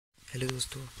Hello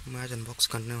दोस्तों, मैं आज अनबॉक्स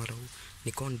करने वाला हूँ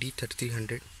निकॉन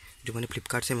D3300 जो मैंने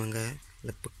फ्लिपकार्ट से मंगाया है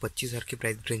लगभग 25,000 की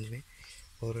प्राइस रेंज में।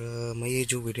 और मैं ये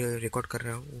जो वीडियो रिकॉर्ड कर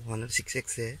रहा हूँ वो Honor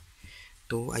 6X से है।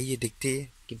 तो आइए देखते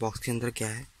हैं कि बॉक्स के अंदर क्या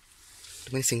है।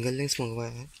 तो मैंने सिंगल लेंस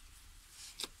मंगवाया है।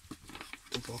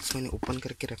 तो बॉक्स मैंने ओपन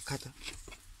करके रखा था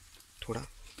थोड़ा,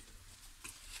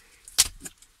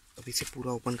 अब इसे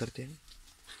पूरा ओपन करते हैं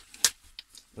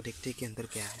और देखते हैं कि अंदर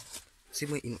क्या है।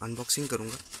 सिर्फ मैं अनबॉक्सिंग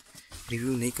करूँगा,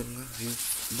 रिव्यू नहीं करूँगा।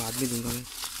 रिव्यू बाद में दूंगा मैं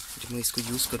जब मैं इसको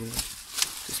यूज़ करूँगा।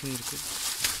 तो इसमें मेरे को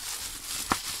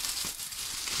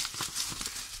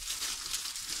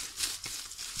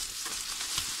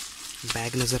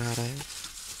बैग नज़र आ रहा है।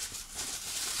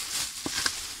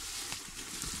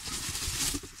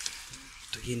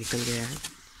 तो ये निकल गया है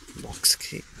बॉक्स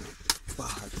के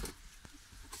बाहर।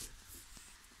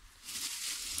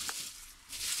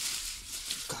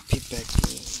 काफ़ी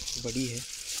पैकिंग बड़ी है।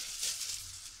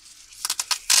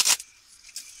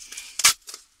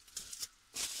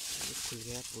 ये खुल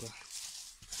गया पूरा।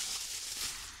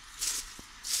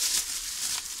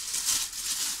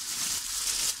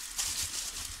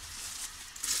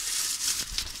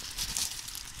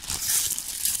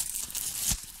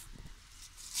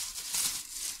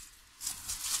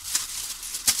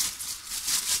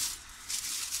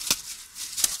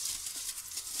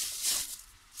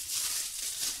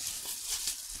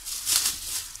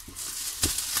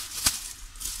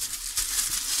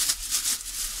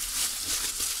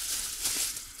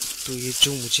 तो ये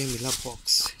जो मुझे मिला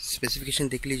बॉक्स, स्पेसिफिकेशन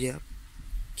देख लीजिए आप,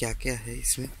 क्या क्या है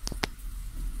इसमें।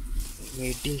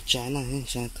 मेड इन चाइना है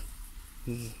शायद,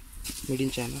 मेड इन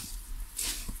चाइना।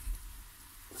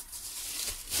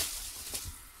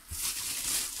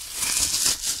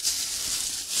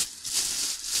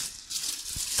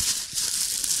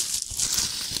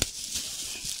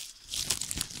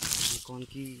 निकॉन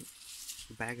की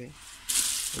बैग है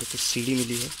और एक सीडी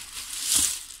मिली है।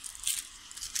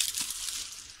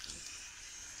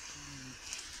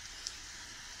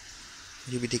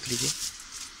 ये भी देख लीजिए।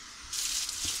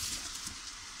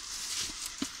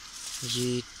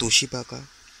 ये तोशिबा का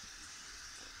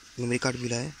मेमोरी कार्ड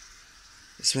मिला है।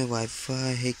 इसमें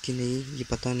वाईफाई है कि नहीं ये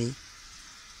पता नहीं,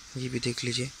 ये भी देख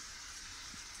लीजिए,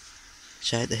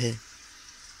 शायद है।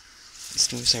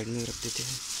 इसमें साइड में रख देते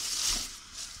हैं।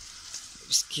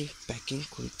 इसकी पैकिंग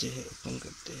खोलते हैं, ओपन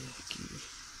करते हैं कि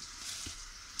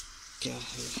क्या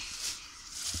है।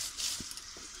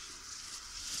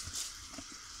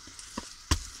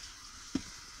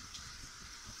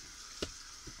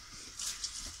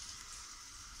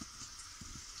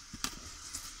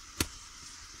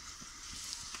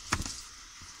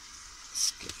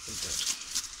 इसके अंदर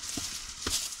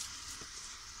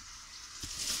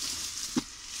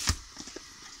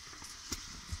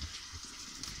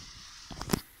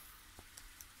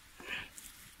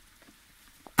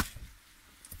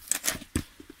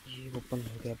ये ओपन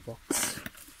हो गया बॉक्स।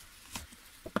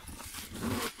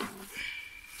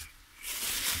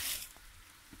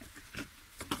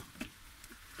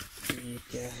 ये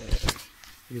क्या है?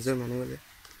 यूज़र मैनुअल है,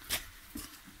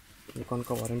 निकॉन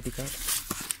का वारंटी कार्ड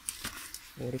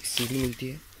और एक सीडी मिलती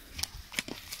है।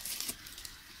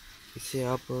 इसे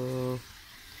आप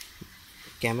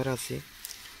कैमरा से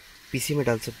पीसी में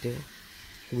डाल सकते हो,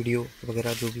 वीडियो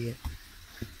वगैरह जो भी है।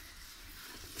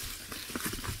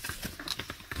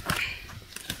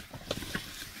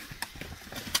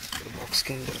 तो बॉक्स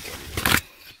के अंदर क्या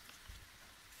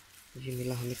ये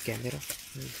मिला हमें? कैमरा,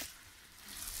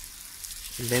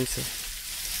 लेंस है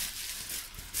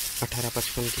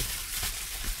 18-55 की।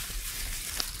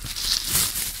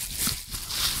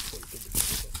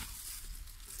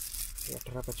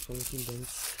 18-55 की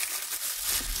लेंस।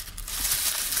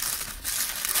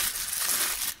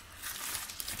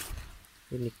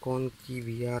 ये निकॉन की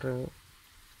वी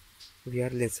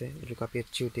आर लेंस है जो काफ़ी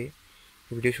अच्छी होती है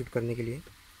वीडियो शूट करने के लिए।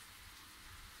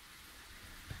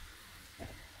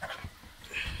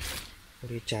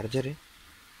 और ये चार्जर है।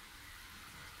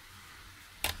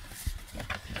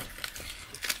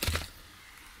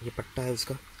 ये पट्टा है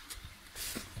उसका।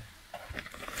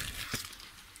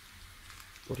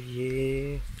 और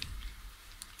ये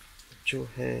जो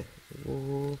है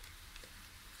वो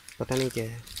पता नहीं क्या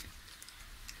है।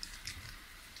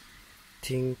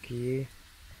 थिंक ये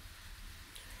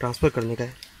ट्रांसफ़र करने का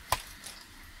है।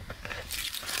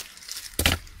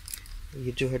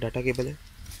 ये जो है डाटा केबल है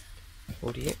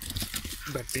और ये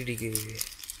बैटरी दी गई है।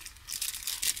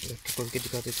 बैटरी खोल के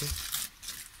दिखा देते हैं।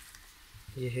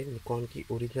 ये है निकॉन की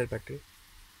ओरिजिनल बैटरी।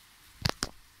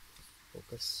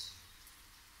 फोकस।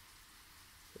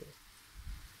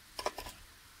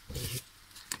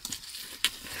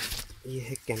 ये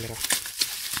है कैमरा,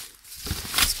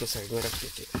 इसको साइड में रख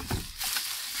देते हैं।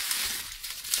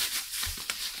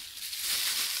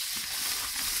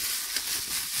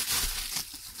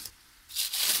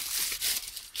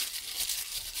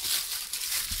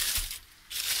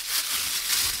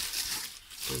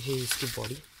 है इसकी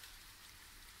बॉडी,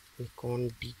 निकॉन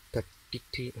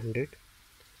D3300।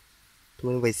 तो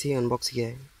मैंने वैसे ही अनबॉक्स किया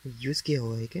है, यूज़ किया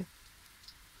हुआ है क्या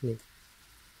नहीं।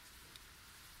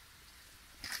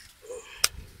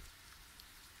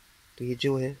 तो ये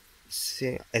जो है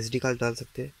इससे SD कार्ड डाल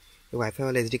सकते हैं, वाईफाई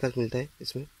वाला SD कार्ड मिलता है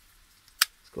इसमें।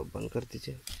 इसको बंद कर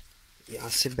दीजिए। यहाँ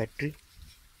से बैटरी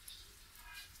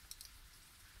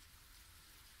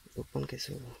ओपन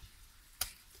कैसे होगा,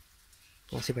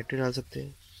 यहाँ से बैटरी डाल सकते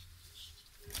हैं।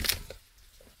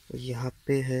 यहाँ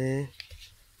पे है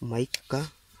माइक का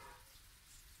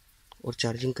और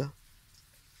चार्जिंग का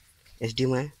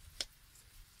HDMI,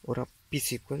 और आप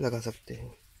PC को लगा सकते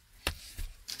हैं।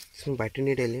 इसमें बैटरी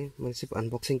नहीं डाली, मैंने सिर्फ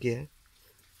अनबॉक्सिंग किया है,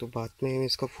 तो बाद में मैं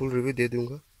इसका फुल रिव्यू दे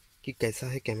दूंगा कि कैसा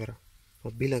है कैमरा।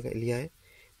 अभी लगा लिया है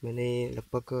मैंने,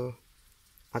 लगभग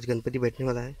आज गणपति बैठने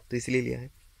वाला है तो इसलिए लिया है।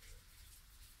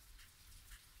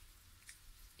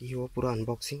 ये वो पूरा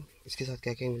अनबॉक्सिंग, इसके साथ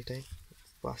क्या क्या मिलता है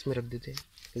पास में रख देते हैं।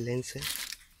 लेंस है,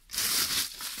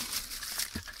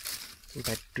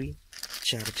 बैटरी,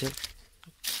 चार्जर,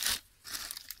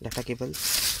 डाटा केबल,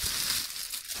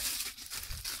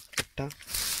 कट्टा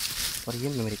और ये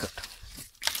मेमोरी कार्ड।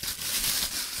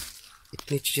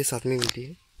 इतनी चीज़ें साथ में मिलती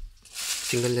है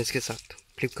सिंगल लेंस के साथ।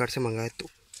 फ्लिपकार्ट से मंगाए तो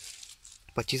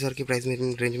 25,000 की प्राइस में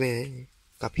रेंज में है,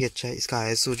 काफ़ी अच्छा है। इसका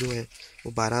ISO जो है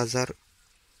वो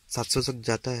 12,700 तक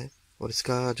जाता है, और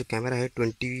इसका जो कैमरा है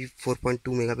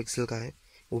 24.2 मेगापिक्सल का है,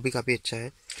 वो भी काफ़ी अच्छा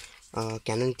है।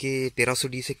 कैनन के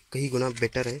 1300D से कई गुना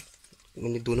बेटर है।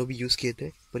 मैंने दोनों भी यूज़ किए थे,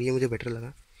 पर ये मुझे बेटर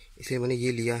लगा, इसलिए मैंने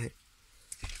ये लिया है।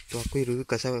 तो आपको ये रिव्यू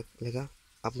कैसा लगा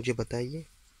आप मुझे बताइए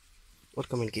और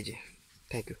कमेंट कीजिए।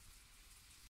 Thank you.